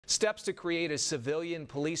Steps to create a civilian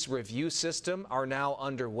police review system are now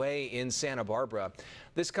underway in Santa Barbara.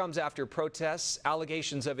 This comes after protests,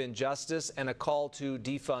 allegations of injustice, and a call to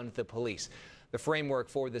defund the police. The framework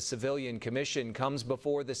for the Civilian Commission comes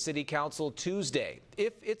before the City Council Tuesday.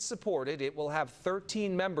 If it's supported, it will have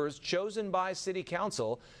 13 members chosen by City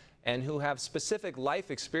Council and who have specific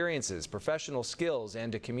life experiences, professional skills,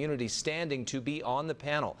 and a community standing to be on the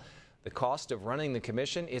panel. The cost of running the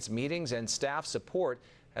commission, its meetings, and staff support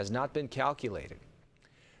has not been calculated.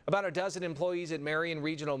 About a dozen employees at Marion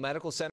Regional Medical Center